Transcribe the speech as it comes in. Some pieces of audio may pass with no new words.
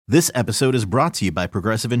This episode is brought to you by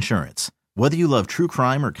Progressive Insurance. Whether you love true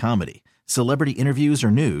crime or comedy, celebrity interviews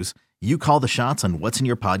or news, you call the shots on what's in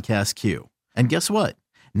your podcast queue. And guess what?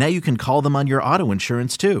 Now you can call them on your auto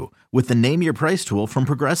insurance too with the Name Your Price tool from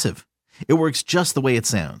Progressive. It works just the way it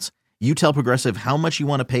sounds. You tell Progressive how much you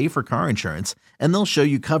want to pay for car insurance, and they'll show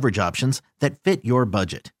you coverage options that fit your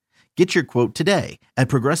budget. Get your quote today at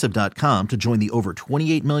Progressive.com to join the over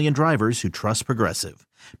 28 million drivers who trust Progressive.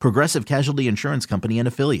 Progressive Casualty Insurance Company and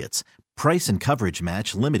Affiliates. Price and coverage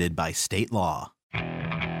match limited by state law.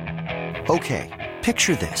 Okay,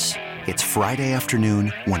 picture this. It's Friday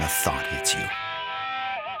afternoon when a thought hits you.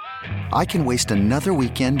 I can waste another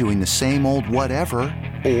weekend doing the same old whatever,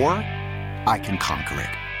 or I can conquer it.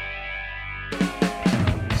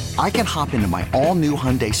 I can hop into my all-new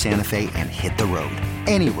Hyundai Santa Fe and hit the road.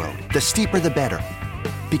 Any road. The steeper, the better.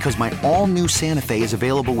 Because my all-new Santa Fe is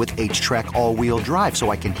available with H-Track all-wheel drive,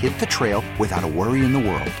 so I can hit the trail without a worry in the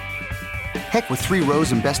world. Heck, with 3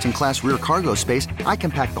 rows and best-in-class rear cargo space, I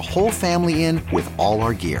can pack the whole family in with all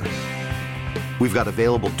our gear. We've got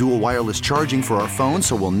available dual wireless charging for our phones,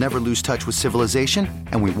 so we'll never lose touch with civilization,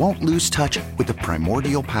 and we won't lose touch with the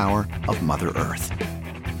primordial power of Mother Earth.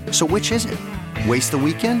 So which is it? Waste the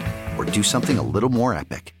weekend or do something a little more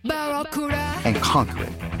epic? And conquer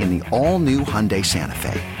it in the all-new Hyundai Santa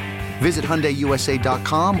Fe. Visit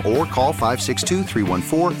HyundaiUSA.com or call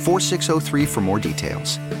 562-314-4603 for more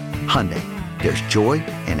details. Hyundai, there's joy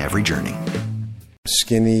in every journey.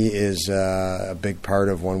 Skinny is a big part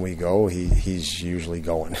of when we go. He's usually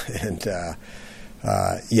going. And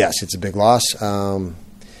yes, it's a big loss. I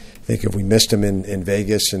think if we missed him in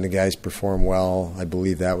Vegas and the guys perform well, I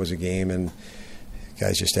believe that was a game, and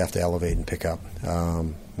guys just have to elevate and pick up.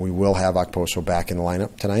 We will have Okposo back in the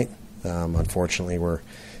lineup tonight. Unfortunately, we're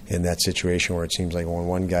in that situation where it seems like when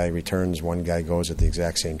one guy returns, one guy goes at the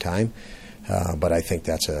exact same time. But I think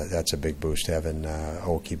that's a big boost having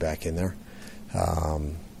Oki back in there.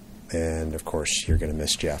 And of course, you're going to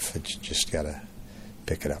miss Jeff. It's just got to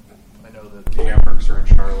pick it up. I know that the Amherst are in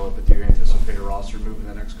Charlotte, but do you anticipate a roster move in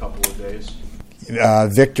the next couple of days?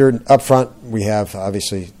 Victor up front, we have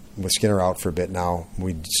obviously. With Skinner out for a bit now,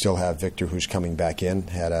 we still have Victor, who's coming back in.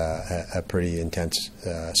 Had a pretty intense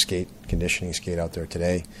conditioning skate out there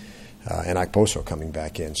today, and Okposo coming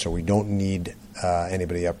back in. So we don't need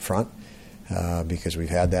anybody up front because we've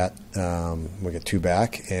had that. We got 2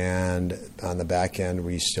 back, and on the back end,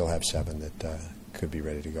 we still have 7 that could be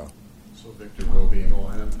ready to go. So Victor will be in the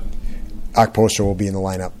lineup then? Okposo will be in the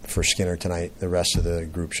lineup for Skinner tonight. The rest of the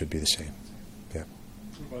group should be the same. Yeah.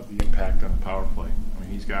 What about the impact on the power play?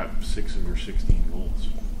 He's got 6 of your 16 goals.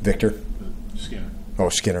 Victor? Skinner. Oh,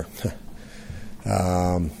 Skinner.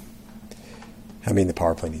 I mean, the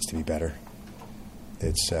power play needs to be better.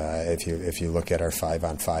 It's if you look at our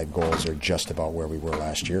 5-on-5 goals, they're just about where we were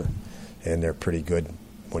last year, and they're pretty good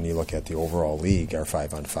when you look at the overall league. Our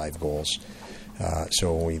 5-on-5 goals.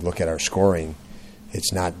 So when we look at our scoring,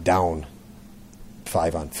 it's not down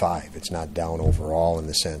 5-on-5. It's not down overall in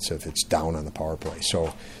the sense of it's down on the power play.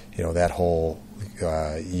 So, that whole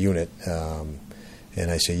unit, and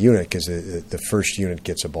I say unit because the first unit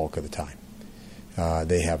gets a bulk of the time.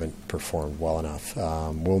 They haven't performed well enough.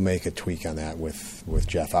 We'll make a tweak on that with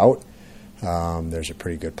Jeff out. There's a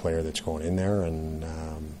pretty good player that's going in there, and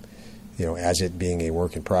as it being a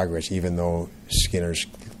work in progress, even though Skinner's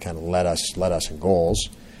kind of led us in goals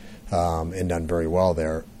and done very well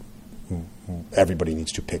there, everybody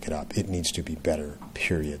needs to pick it up. It needs to be better,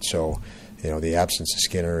 period. So, the absence of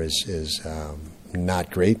Skinner is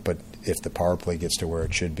not great, but if the power play gets to where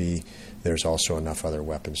it should be, there's also enough other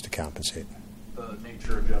weapons to compensate. The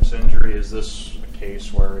nature of Jeff's injury, is this a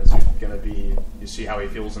case where it's going to be, you see how he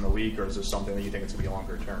feels in the week, or is this something that you think it's going to be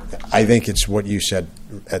longer term? I think it's what you said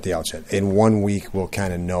at the outset. In 1 week, we'll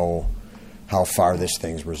kind of know how far this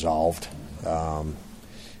thing's resolved.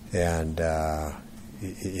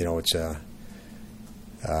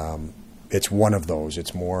 It's one of those.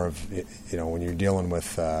 It's more of, when you're dealing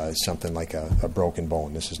with something like a broken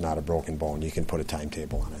bone. This is not a broken bone. You can put a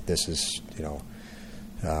timetable on it. This is,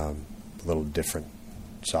 a little different,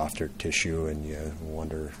 softer tissue, and you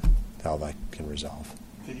wonder how that can resolve.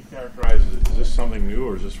 Can you characterize it? Is this something new,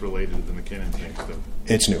 or is this related to the McKinnon thing still?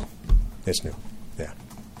 It's new. Yeah.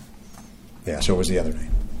 Yeah, so it was the other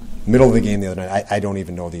night. Middle of the game the other night. I don't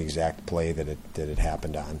even know the exact play that it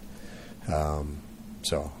happened on.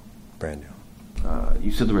 So, brand new.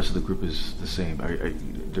 You said the rest of the group is the same.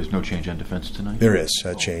 There's no change on defense tonight? There is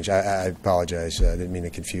a change. I apologize. I didn't mean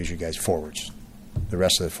to confuse you guys. Forwards. The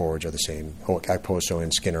rest of the forwards are the same. Okposo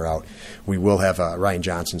and Skinner out. We will have Ryan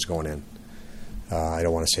Johnson's going in. I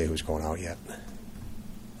don't want to say who's going out yet.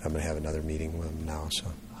 I'm going to have another meeting with him now. So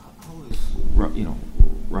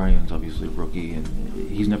Ryan's obviously a rookie, and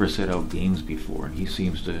he's never set out games before, and he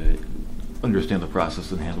seems to understand the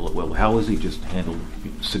process and handle it well. How has he just handled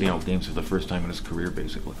sitting out games for the first time in his career,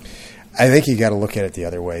 basically? I think you got to look at it the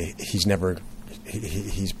other way. He's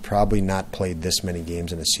probably not played this many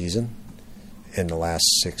games in a season in the last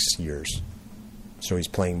 6 years. So he's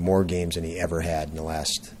playing more games than he ever had in the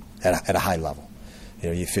last at a high level.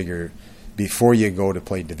 You figure before you go to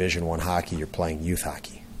play Division I hockey, you're playing youth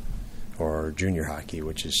hockey or junior hockey,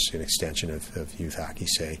 which is an extension of youth hockey.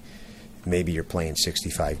 Say maybe you're playing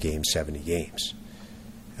 65 games, 70 games.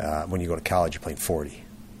 When you go to college, you're playing 40,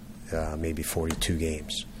 maybe 42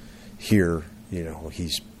 games. Here,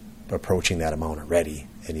 he's approaching that amount already,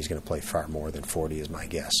 and he's going to play far more than 40 is my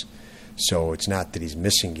guess. So it's not that he's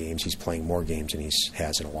missing games; he's playing more games than he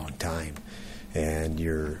has in a long time, and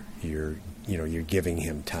you're giving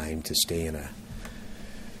him time to stay in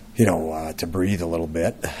to breathe a little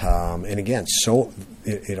bit. And again,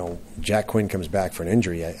 Jack Quinn comes back for an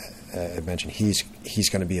injury. I mentioned he's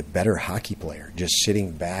going to be a better hockey player, just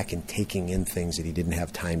sitting back and taking in things that he didn't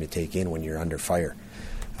have time to take in when you're under fire.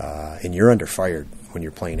 And you're under fire when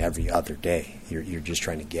you're playing every other day. You're just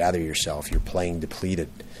trying to gather yourself. You're playing depleted.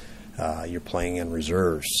 You're playing in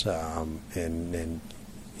reserves, and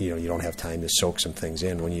you don't have time to soak some things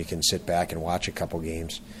in. When you can sit back and watch a couple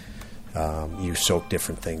games, you soak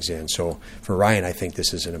different things in. So for Ryan, I think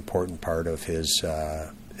this is an important part of his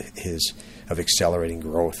accelerating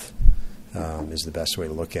growth. Is the best way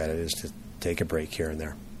to look at it, is to take a break here and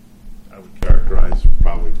there. I would characterize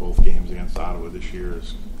probably both games against Ottawa this year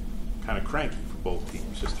as kind of cranky for both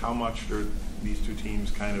teams. Just how much are these two teams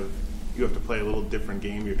kind of, you have to play a little different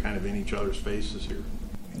game. You're kind of in each other's faces here.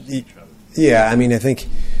 Yeah, I mean, I think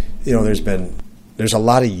there's a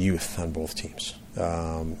lot of youth on both teams.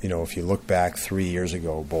 If you look back 3 years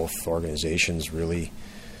ago, both organizations really,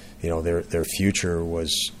 their future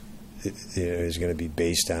is going to be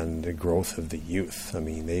based on the growth of the youth. I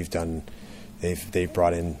mean, they've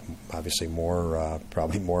brought in obviously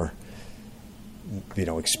probably more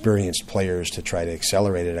experienced players to try to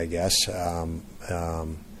accelerate it, I guess.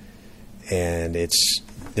 And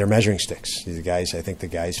they're measuring sticks. I think the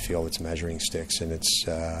guys feel it's measuring sticks, and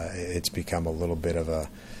it's become a little bit of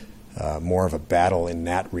more of a battle in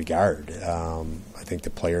that regard. I think the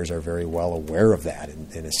players are very well aware of that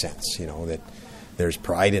in a sense, that there's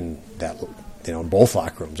pride in that, in both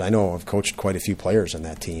locker rooms. I know I've coached quite a few players on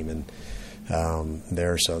that team, and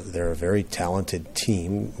they're a very talented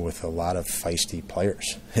team with a lot of feisty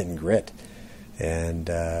players and grit. And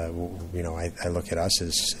I look at us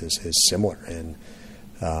as similar. And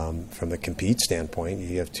from the compete standpoint,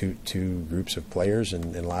 you have two groups of players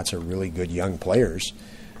and lots of really good young players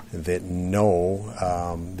that know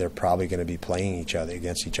they're probably going to be playing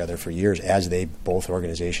against each other for years as both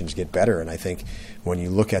organizations get better. And I think when you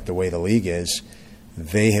look at the way the league is,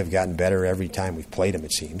 they have gotten better every time we've played them,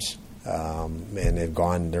 it seems, and they're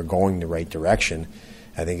going the right direction.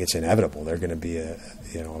 I think it's inevitable. They're going to be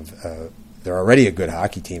they're already a good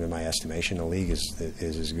hockey team in my estimation. The league is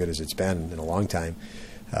as good as it's been in a long time,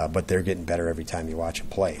 but they're getting better every time you watch them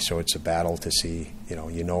play. So it's a battle to see,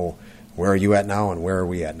 where are you at now and where are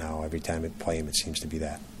we at now? Every time we play him, it seems to be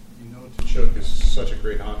that. Tkachuk is such a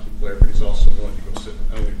great hockey player, but he's also willing to go sit in the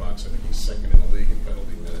penalty box. I think he's second in the league in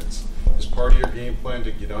penalty minutes. Is part of your game plan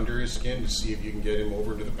to get under his skin to see if you can get him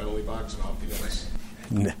over to the penalty box and off the ice?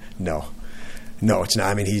 No, it's not.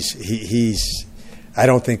 I mean, he's. I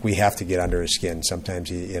don't think we have to get under his skin. Sometimes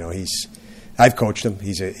he's. I've coached him.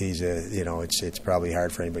 It's probably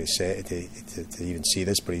hard for anybody to say to even see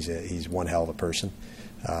this, but he's one hell of a person.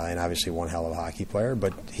 And obviously one hell of a hockey player,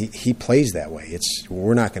 but he plays that way.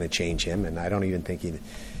 We're not going to change him, and I don't even think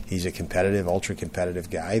he's a competitive,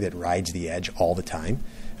 ultra-competitive guy that rides the edge all the time.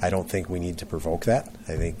 I don't think we need to provoke that.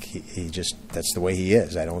 I think he just, that's the way he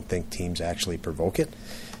is. I don't think teams actually provoke it.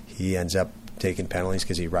 He ends up taking penalties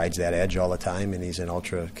because he rides that edge all the time, and he's an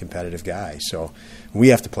ultra-competitive guy. So we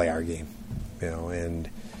have to play our game, and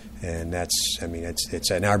that's,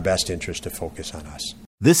 it's in our best interest to focus on us.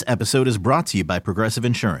 This episode is brought to you by Progressive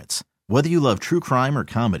Insurance. Whether you love true crime or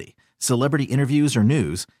comedy, celebrity interviews or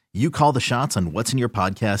news, you call the shots on what's in your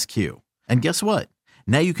podcast queue. And guess what?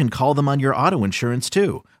 Now you can call them on your auto insurance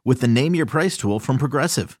too with the Name Your Price tool from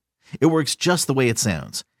Progressive. It works just the way it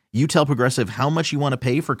sounds. You tell Progressive how much you want to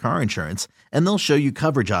pay for car insurance, and they'll show you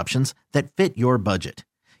coverage options that fit your budget.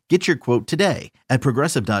 Get your quote today at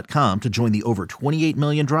Progressive.com to join the over 28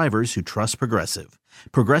 million drivers who trust Progressive.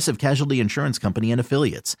 Progressive Casualty Insurance Company and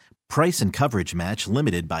Affiliates. Price and coverage match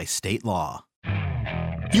limited by state law.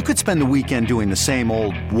 You could spend the weekend doing the same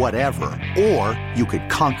old whatever, or you could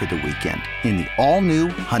conquer the weekend in the all-new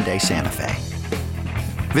Hyundai Santa Fe.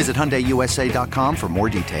 Visit HyundaiUSA.com for more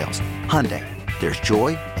details. Hyundai, there's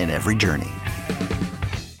joy in every journey.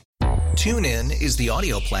 TuneIn is the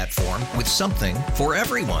audio platform with something for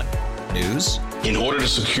everyone. News. In order to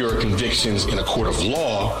secure convictions in a court of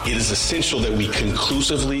law, it is essential that we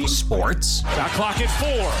conclusively. Sports. Got clock at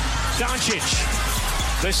 4. Doncic.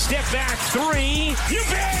 The step back 3. You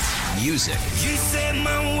bet. Music. You set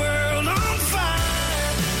my world on fire.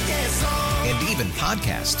 Yes, and even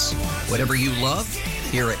podcasts. Whatever you love,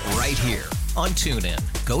 hear it right here on TuneIn.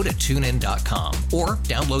 Go to TuneIn.com or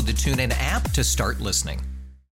download the TuneIn app to start listening.